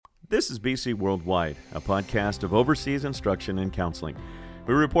This is BC Worldwide, a podcast of overseas instruction and counseling.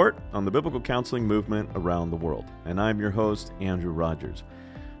 We report on the biblical counseling movement around the world, and I'm your host, Andrew Rogers.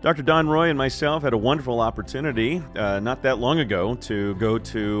 Dr. Don Roy and myself had a wonderful opportunity not that long ago to go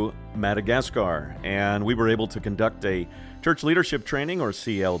to Madagascar, and we were able to conduct a church leadership training, or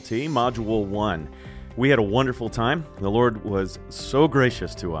CLT, Module 1. We had a wonderful time. The Lord was so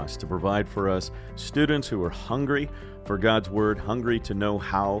gracious to us to provide for us students who were hungry for God's Word, hungry to know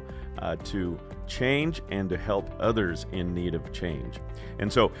how to change and to help others in need of change.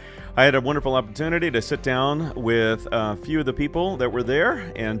 And so I had a wonderful opportunity to sit down with a few of the people that were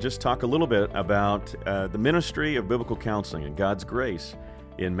there and just talk a little bit about the ministry of biblical counseling and God's grace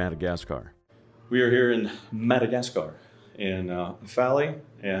in Madagascar. We are here in Madagascar, in Fali.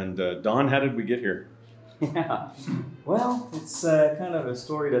 And Don, how did we get here? Yeah, well, it's kind of a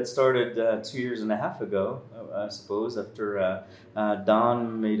story that started 2.5 years ago, I suppose, after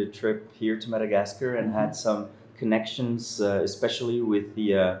Don made a trip here to Madagascar and had some connections, especially with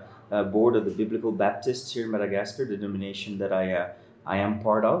the board of the Biblical Baptists here in Madagascar, the denomination that I am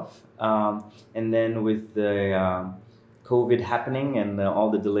part of. And then with the COVID happening and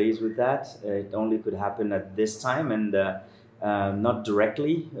all the delays with that, it only could happen at this time, and not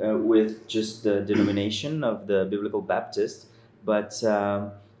directly with just the denomination of the Biblical Baptist, but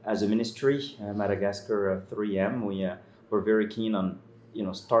as a ministry, Madagascar 3M, we were very keen on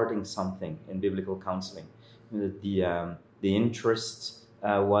starting something in biblical counseling. The interest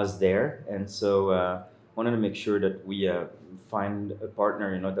was there, and so wanted to make sure that we find a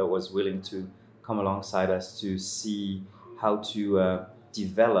partner that was willing to come alongside us to see how to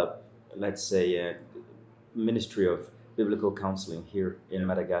develop, let's say, a ministry of biblical counseling here in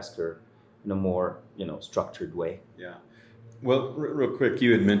Madagascar in a more, structured way. Yeah. Well, real quick,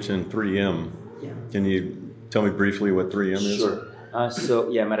 you had mentioned 3M. Yeah. Can you tell me briefly what 3M is?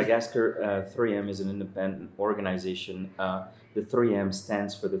 Sure. Madagascar 3M is an independent organization. The 3M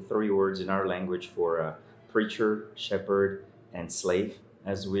stands for the three words in our language for preacher, shepherd, and slave,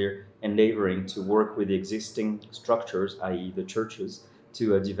 as we're endeavoring to work with the existing structures, i.e. the churches,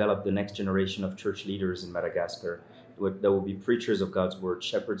 to develop the next generation of church leaders in Madagascar. That will be preachers of God's word,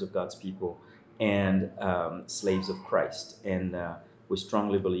 shepherds of God's people, and slaves of Christ. And we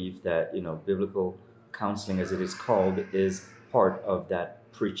strongly believe that biblical counseling, as it is called, is part of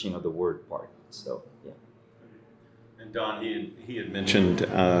that preaching of the word part. So, yeah. And Don, he had mentioned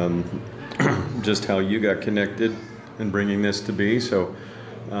just how you got connected in bringing this to be. So,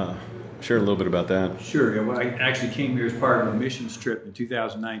 share a little bit about that. Sure. Yeah, well, I actually came here as part of a missions trip in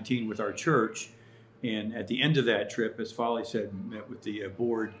 2019 with our church. And at the end of that trip, as Fali said, met with the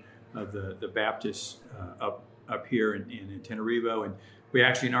board of the Baptists up here in Tenerife. And we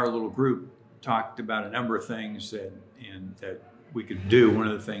actually, in our little group, talked about a number of things that we could do. One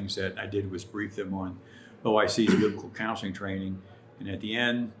of the things that I did was brief them on OIC's biblical counseling training. And at the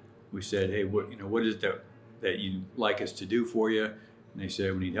end, we said, hey, what is it that you'd like us to do for you? And they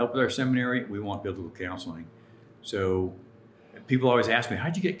said, we need help with our seminary. We want biblical counseling. So people always ask me,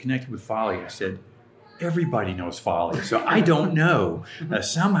 how'd you get connected with Fali? I said, everybody knows Fali, so I don't know.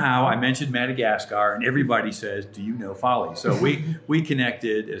 Somehow I mentioned Madagascar, and everybody says, do you know Fali? So we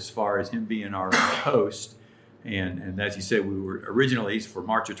connected as far as him being our host. And as you said, we were originally for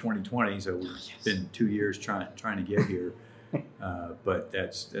March of 2020, so we've been 2 years trying to get here. But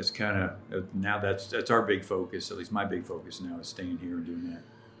that's kind of, now that's our big focus, at least my big focus now is staying here and doing that.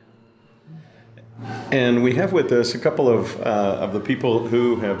 And we have with us a couple of the people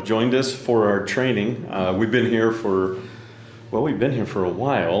who have joined us for our training. We've been here for a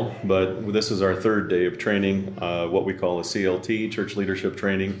while, but this is our third day of training, what we call a CLT, Church Leadership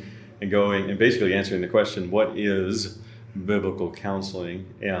Training, and going and basically answering the question, what is biblical counseling?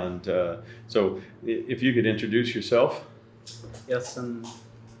 And so if you could introduce yourself. Yes,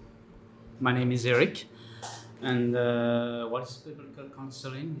 my name is Eric, and what is biblical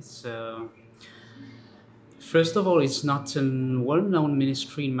counseling? It's first of all, it's not a well-known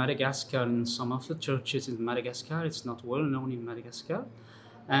ministry in Madagascar. In some of the churches in Madagascar, it's not well-known in Madagascar.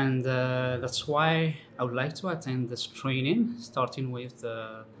 And that's why I would like to attend this training, starting with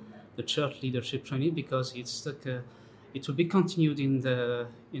the church leadership training, because it's like it will be continued in the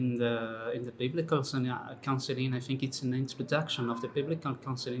biblical counseling. I think it's an introduction of the biblical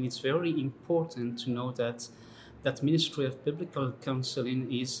counseling. It's very important to know that ministry of biblical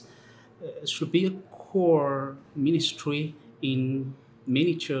counseling should be a core ministry in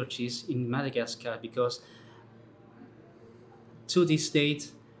many churches in Madagascar, because to this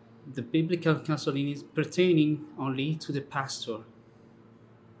date, the biblical counseling is pertaining only to the pastor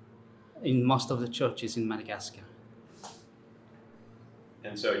in most of the churches in Madagascar.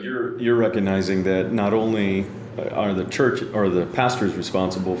 And so you're recognizing that not only are the church or the pastors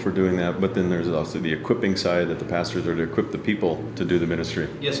responsible for doing that, but then there's also the equipping side, that the pastors are to equip the people to do the ministry.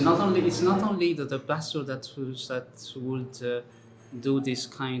 Yes, it's not only the pastor that would do this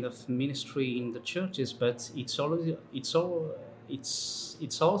kind of ministry in the churches, but it's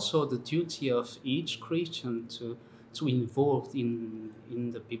also the duty of each Christian to involve in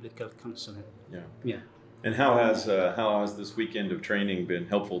the biblical counseling. Yeah. And how has this weekend of training been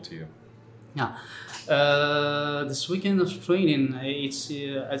helpful to you? Yeah, this weekend of training, it's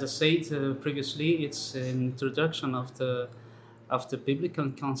as I said previously, it's an introduction of the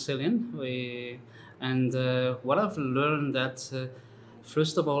biblical counseling, and what I've learned that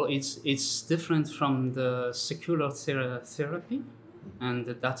first of all, it's different from the secular therapy, and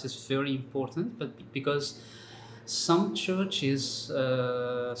that is very important. But because some churches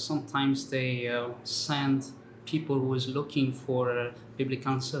sometimes they send people who is looking for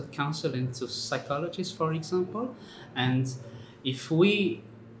biblical counseling to psychologists, for example, and if we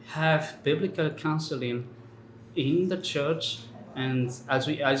have biblical counseling in the church, and as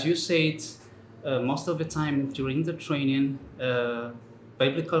you said, most of the time during the training,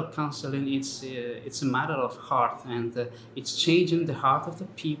 biblical counseling it's a matter of heart, and it's changing the heart of the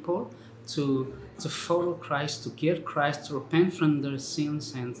people to follow Christ, to get Christ, to repent from their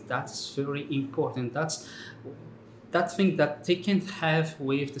sins, and that's very important. That's that thing that they can't have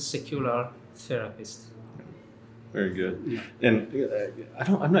with the secular therapist. Very good. Yeah. And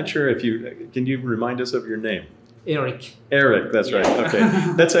I'm not sure if can you remind us of your name? Eric, that's right. Okay,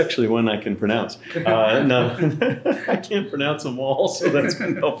 that's actually one I can pronounce. No, I can't pronounce them all, so that's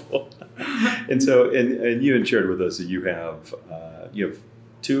been helpful. And so, and you had shared with us that you have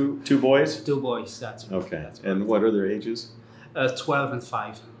two boys. 2 boys. That's right. Okay. That's right. And what are their ages? 12 and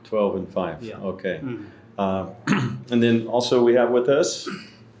 5. 12 and 5. Yeah. Okay. Mm. And then also we have with us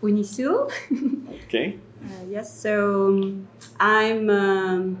Unisu. Okay. Yes, so I'm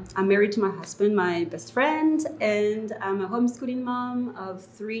married to my husband, my best friend, and I'm a homeschooling mom of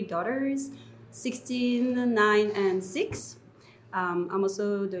 3 daughters, 16, 9, and 6. I'm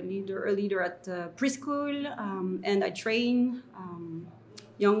also a leader at preschool, and I train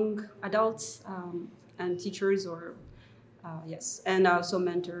young adults and teachers, and I also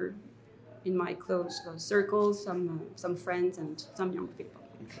mentor in my close circles some friends and some young people.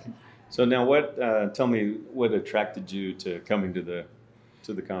 Okay. So now, tell me what attracted you to coming to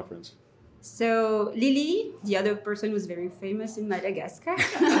the conference? So Lily, the other person who's very famous in Madagascar.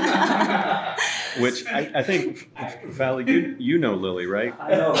 Which I think, Valley, you know Lily, right?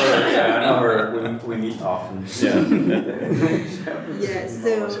 I know her. Yeah, I know her. We meet often. Yeah. Yeah,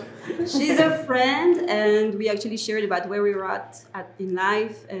 so she's a friend, and we actually shared about where we were at in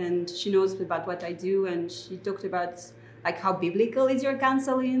life, and she knows about what I do, and she talked about like how biblical is your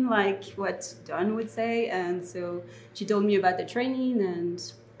counseling, like what Don would say, and so she told me about the training, and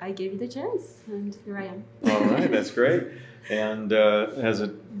I gave it a chance, and here I am. All right, that's great. And has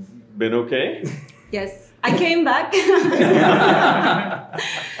it been okay? Yes, I came back.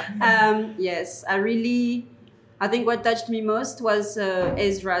 Yes, I think what touched me most was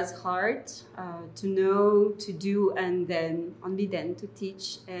Ezra's heart, to know, to do, and then, only then, to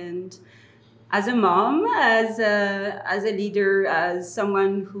teach. And as a mom, as a leader, as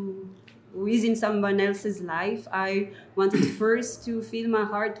someone who is in someone else's life, I wanted first to fill my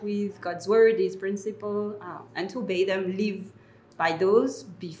heart with God's word, His principle, and to obey them, live by those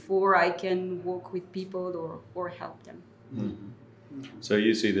before I can walk with people or help them. Mm-hmm. So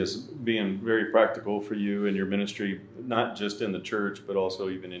you see this being very practical for you in your ministry, not just in the church, but also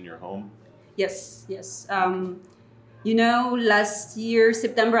even in your home? Yes. Last year,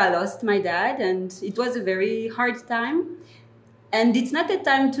 September, I lost my dad, and it was a very hard time. And it's not a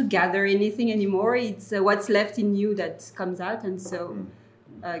time to gather anything anymore. It's what's left in you that comes out. And so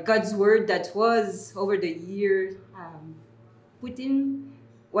God's word that was over the years put in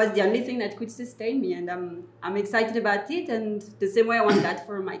was the only thing that could sustain me. And I'm excited about it. And the same way I want that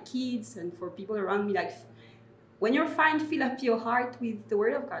for my kids and for people around me. Like, when you're fine, fill up your heart with the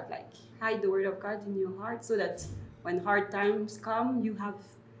word of God. Like, hide the word of God in your heart so that when hard times come, you have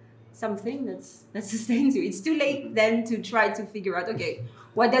something that sustains you. It's too late then to try to figure out, okay,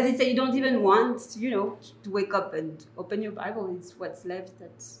 what does it say? You don't even want to wake up and open your Bible. It's what's left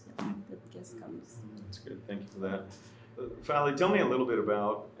that just comes. That's good. Thank you for that. Valley, tell me a little bit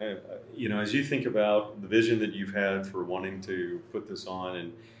about, as you think about the vision that you've had for wanting to put this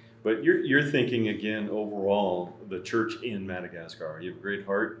on, but you're thinking again overall the church in Madagascar. You have a great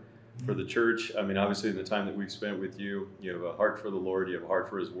heart for the church. I mean, obviously, in the time that we've spent with you, you have a heart for the Lord. You have a heart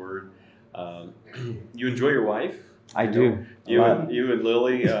for His Word. You enjoy your wife. I do. You and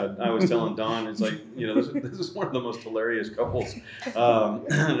Lily. I was telling Don, it's like, this is one of the most hilarious couples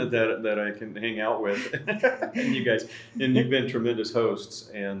that I can hang out with. And you guys, and you've been tremendous hosts,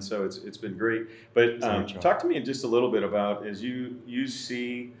 and so it's been great. But talk to me just a little bit about, as you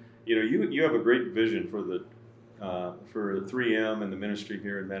see, you have a great vision for 3M and the ministry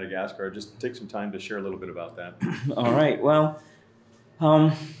here in Madagascar. Just take some time to share a little bit about that. All right. Well,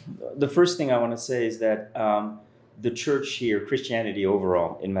 the first thing I want to say is that the church here, Christianity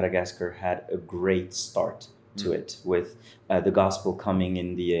overall in Madagascar, had a great start to it, with the gospel coming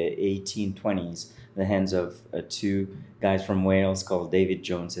in the 1820s, in the hands of two guys from Wales called David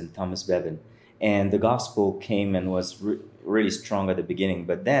Jones and Thomas Bevan. And the gospel came and was really strong at the beginning.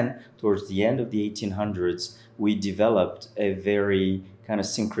 But then, towards the end of the 1800s, we developed a very kind of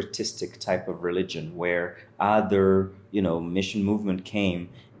syncretistic type of religion, where other, mission movement came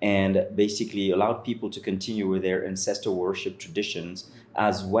and basically allowed people to continue with their ancestor worship traditions,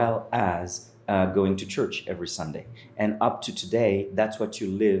 as well as going to church every Sunday. And up to today, that's what you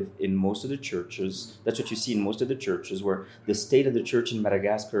live in most of the churches. That's what you see in most of the churches, where the state of the church in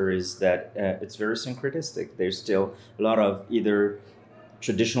Madagascar is that it's very syncretistic. There's still a lot of either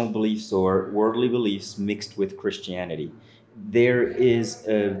traditional beliefs or worldly beliefs mixed with Christianity. There is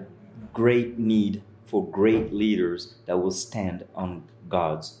a great need for great leaders that will stand on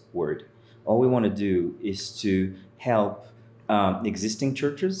God's word. All we want to do is to help existing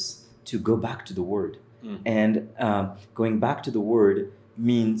churches to go back to the word. And going back to the word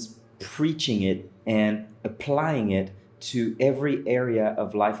means preaching it and applying it to every area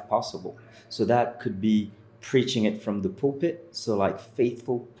of life possible. So that could be preaching it from the pulpit, so like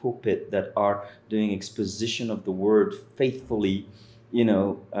faithful pulpit that are doing exposition of the word faithfully,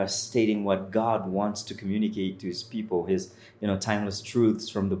 stating what God wants to communicate to his people, his, timeless truths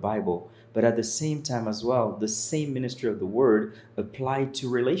from the Bible. But at the same time as well, the same ministry of the word applied to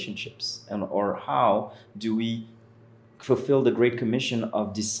relationships, or how do we fulfill the Great Commission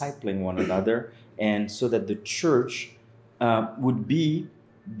of discipling one another, and so that the church would be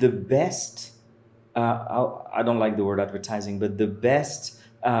the best, I don't like the word advertising, but the best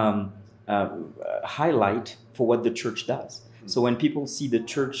highlight for what the church does. So when people see the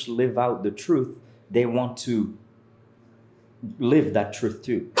church live out the truth, they want to live that truth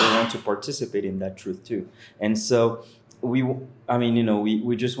too. They want to participate in that truth too. And so we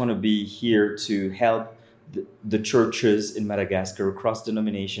just want to be here to help the churches in Madagascar across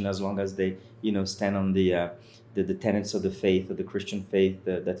denomination, as long as they, stand on the tenets of the faith, of the Christian faith,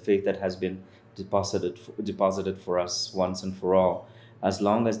 that faith that has been deposited for us once and for all. As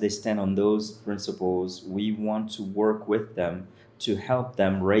long as they stand on those principles, we want to work with them to help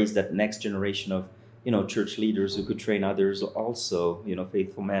them raise that next generation of, church leaders who could train others also,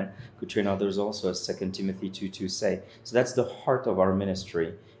 faithful men could train others also, as 2 Timothy 2:2 say. So that's the heart of our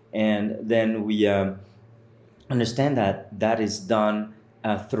ministry. And then we understand that is done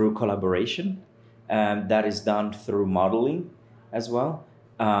through collaboration, that is done through modeling as well,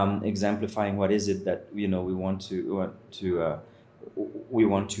 exemplifying what is it that, we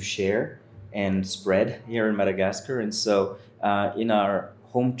want to share and spread here in Madagascar. And so in our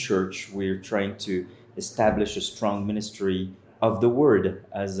home church, we're trying to establish a strong ministry of the word,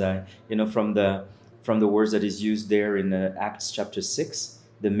 as from the words that is used there in Acts chapter 6.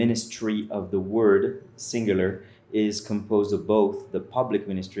 The ministry of the word, singular, is composed of both the public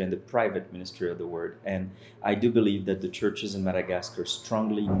ministry and the private ministry of the word. And I do believe that the churches in Madagascar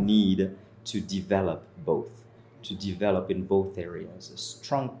strongly need to develop both, to develop in both areas,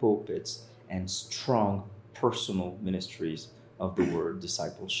 strong pulpits and strong personal ministries of the word,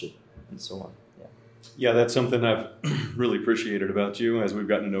 discipleship, and so on. Yeah, that's something I've really appreciated about you as we've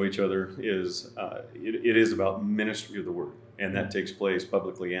gotten to know each other, is it is about ministry of the word, and that takes place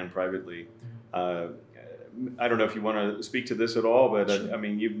publicly and privately. I don't know if you want to speak to this at all, but sure.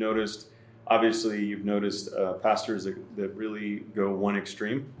 You've noticed pastors that really go one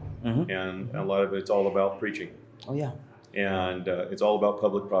extreme, and a lot of it's all about preaching. Oh, yeah. And it's all about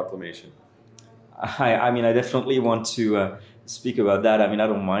public proclamation. I definitely want to speak about that. I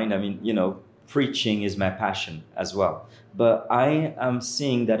don't mind. Preaching is my passion as well. But I am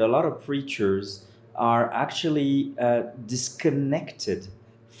seeing that a lot of preachers are actually disconnected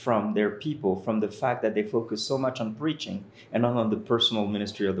from their people, from the fact that they focus so much on preaching and not on the personal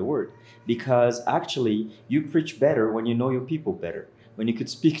ministry of the word. Because actually, you preach better when you know your people better, when you could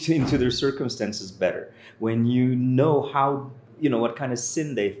speak into their circumstances better, when you know how what kind of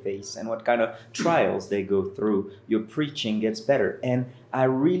sin they face and what kind of trials they go through, your preaching gets better. And I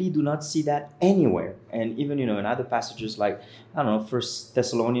really do not see that anywhere. And even, in other passages like, I don't know, 1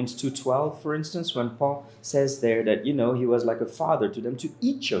 Thessalonians 2:12, for instance, when Paul says there that, he was like a father to them, to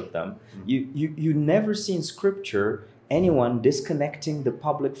each of them. You never see in Scripture anyone disconnecting the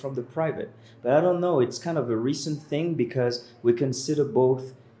public from the private. But I don't know, it's kind of a recent thing because we consider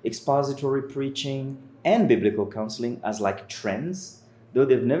both expository preaching and biblical counseling as like trends, though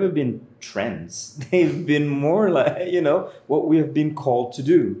they've never been trends. They've been more like, what we have been called to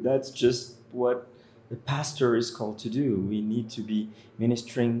do. That's just what the pastor is called to do. We need to be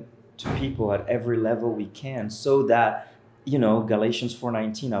ministering to people at every level we can so that, Galatians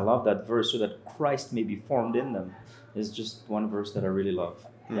 4:19, I love that verse, so that Christ may be formed in them, is just one verse that I really love.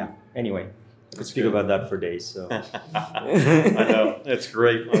 Yeah. Anyway, I could speak about that for days. So I know, it's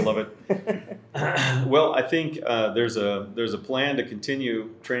great. I love it. Well, I think there's a plan to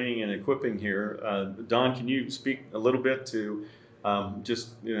continue training and equipping here. Don, can you speak a little bit to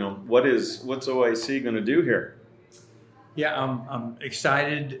what's OIC going to do here? Yeah, I'm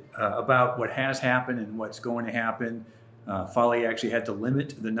excited about what has happened and what's going to happen. Folly actually had to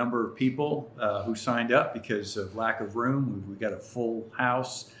limit the number of people who signed up because of lack of room. We've got a full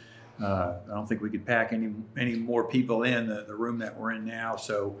house. I don't think we could pack any more people in the room that we're in now.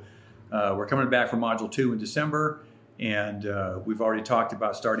 So we're coming back for Module 2 in December, and we've already talked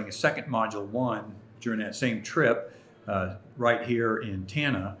about starting a second Module 1 during that same trip right here in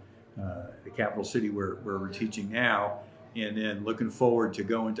Tana, the capital city where we're teaching now, and then looking forward to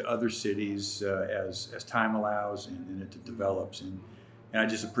going to other cities as time allows and it develops. And I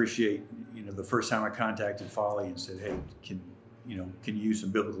just appreciate, the first time I contacted Folly and said, hey, can you use some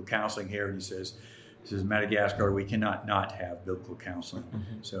biblical counseling here? And he says, Madagascar, we cannot not have biblical counseling.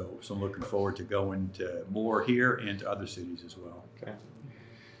 Mm-hmm. So I'm looking forward to going to more here and to other cities as well. Okay.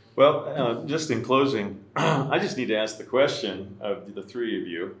 Well, just in closing, I just need to ask the question of the three of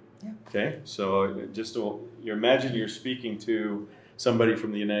you. Yeah. Okay. So you imagine you're speaking to somebody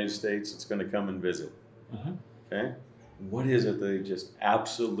from the United States that's going to come and visit. Mm-hmm. Okay. What is it they just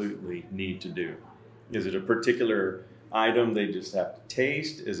absolutely need to do? Is it a particular item they just have to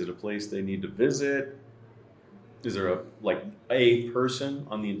taste? Is it a place they need to visit? Is there a person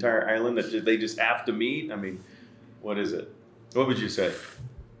on the entire island that they just have to meet? I mean, what is it? What would you say?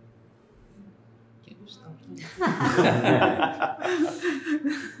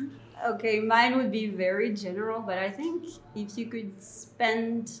 Okay, mine would be very general, but I think if you could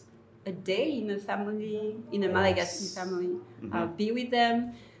spend a day in a Malagasy family, be with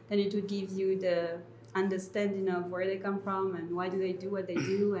them, then it would give you the understanding of where they come from and why do they do what they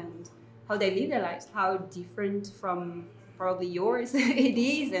do and how they live their lives, how different from probably yours it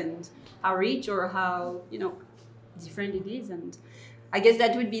is, and how rich or how different it is. And I guess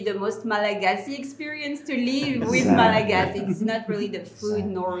that would be the most Malagasy experience, to live with Malagasy. It's not really the food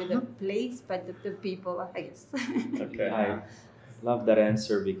nor the place, but the people, I guess. Okay. I love that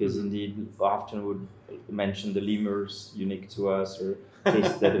answer because indeed often would mention the lemurs unique to us, or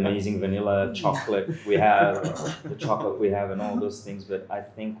taste that amazing vanilla chocolate we have, the chocolate we have, and all those things. But I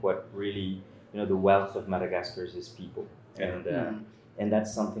think what really, the wealth of Madagascar is people, and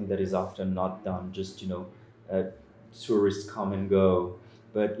that's something that is often not done. Just tourists come and go,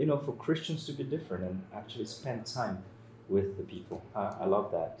 but for Christians to be different and actually spend time with the people. I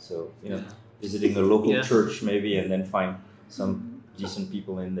love that. So visiting a local church maybe, and then find some decent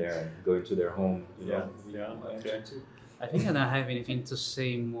people in there and go into their home. Okay. I think I don't have anything to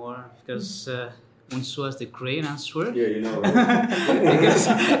say more because Unsu has the great answer. Yeah, Because,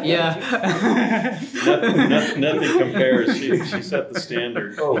 nothing compares. She set the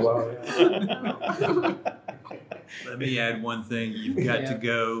standard. Oh, wow. Let me add one thing. You've got to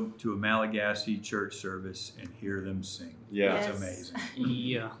go to a Malagasy church service and hear them sing. Yeah. It's amazing.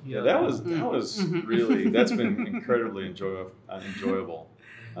 Yeah. That was really, that's been incredibly enjoyable.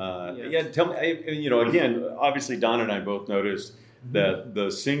 Tell me, again, obviously Don and I both noticed that the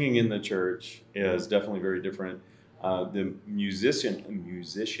singing in the church is definitely very different. The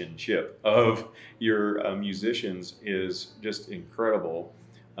musicianship of your musicians is just incredible.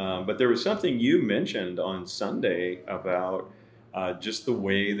 But there was something you mentioned on Sunday about just the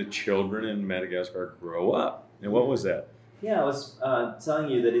way the children in Madagascar grow up. And what was that? Yeah, I was telling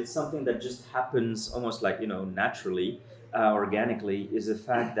you that it's something that just happens almost like, naturally, organically, is the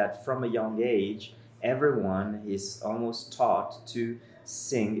fact that from a young age, everyone is almost taught to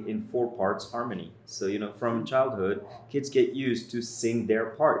sing in 4 parts harmony. So, from childhood, kids get used to sing their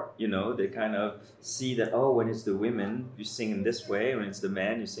part. They kind of see that, when it's the women, you sing in this way. When it's the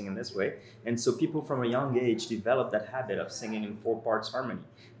man, you sing in this way. And so people from a young age develop that habit of singing in 4 parts harmony.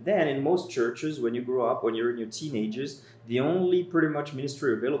 Then in most churches, when you grow up, when you're in your teenagers, the only pretty much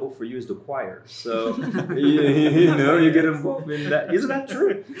ministry available for you is the choir. So, you get involved in that. Isn't that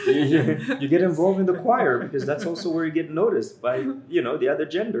true? You get involved in the choir because that's also where you get noticed by, the other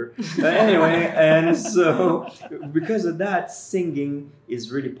gender. Anyway, and so because of that, singing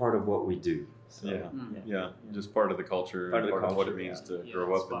is really part of what we do. So, yeah, just part of the culture, part of what it means to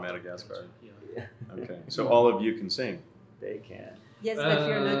grow up in Madagascar. Okay, so all of you can sing. They can. Yes, but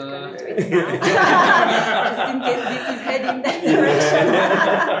you're not going to right now. Just in case this is heading that direction.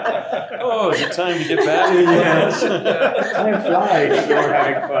 Is it time to get back? Yes. Time flies. We're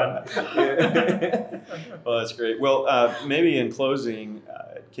having fun. Well, that's great. Well, maybe in closing,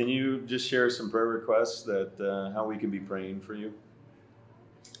 can you just share some prayer requests that how we can be praying for you?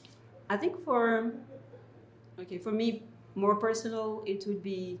 I think for me, more personal, it would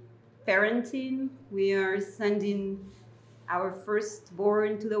be parenting. We are sending our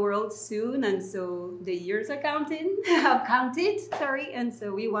firstborn to the world soon, and so the years are counted, and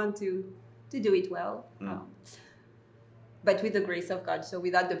so we want to do it well. But with the grace of God, so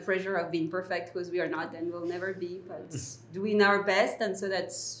without the pressure of being perfect, because we are not and will never be, but doing our best, and so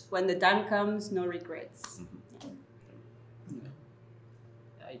that's when the time comes, no regrets.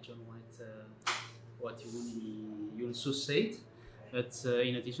 I don't what you also said, but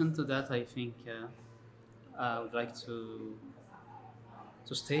in addition to that, I think I would like to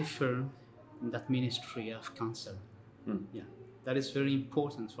stay firm in that ministry of counsel. Yeah, that is very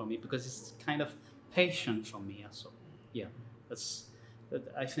important for me because it's kind of patient for me also. Yeah,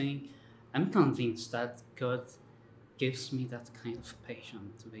 I think I'm convinced that God gives me that kind of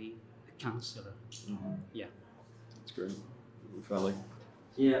patience to be a counselor. Yeah, that's great. Feli?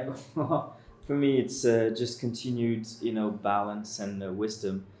 Yeah, for me, it's just continued, balance and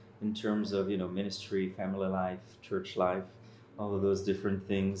wisdom in terms of, ministry, family life, church life, all of those different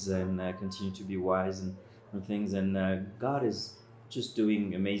things, and continue to be wise and things. And God is just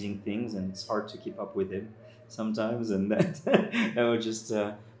doing amazing things, and it's hard to keep up with Him sometimes. And that would just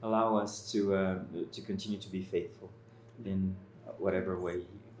allow us to continue to be faithful in whatever way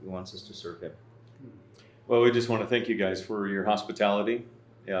He wants us to serve Him. Well, we just want to thank you guys for your hospitality.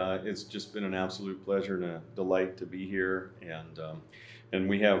 It's just been an absolute pleasure and a delight to be here, and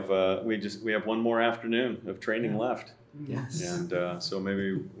we have one more afternoon of training left. Yes, and so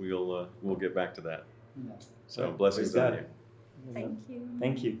maybe we'll get back to that. So blessings on you. Thank you.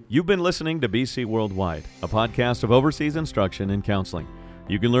 Thank you. You've been listening to BC Worldwide, a podcast of overseas instruction and counseling.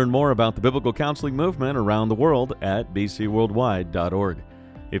 You can learn more about the biblical counseling movement around the world at bcworldwide.org.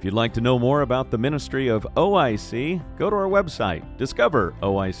 If you'd like to know more about the ministry of OIC, go to our website,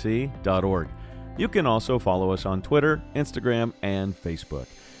 discoveroic.org. You can also follow us on Twitter, Instagram, and Facebook.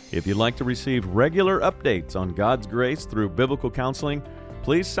 If you'd like to receive regular updates on God's grace through biblical counseling,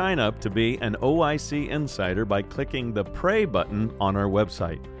 please sign up to be an OIC insider by clicking the Pray button on our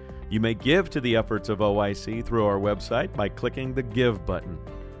website. You may give to the efforts of OIC through our website by clicking the Give button.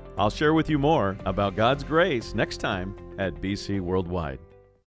 I'll share with you more about God's grace next time at BC Worldwide.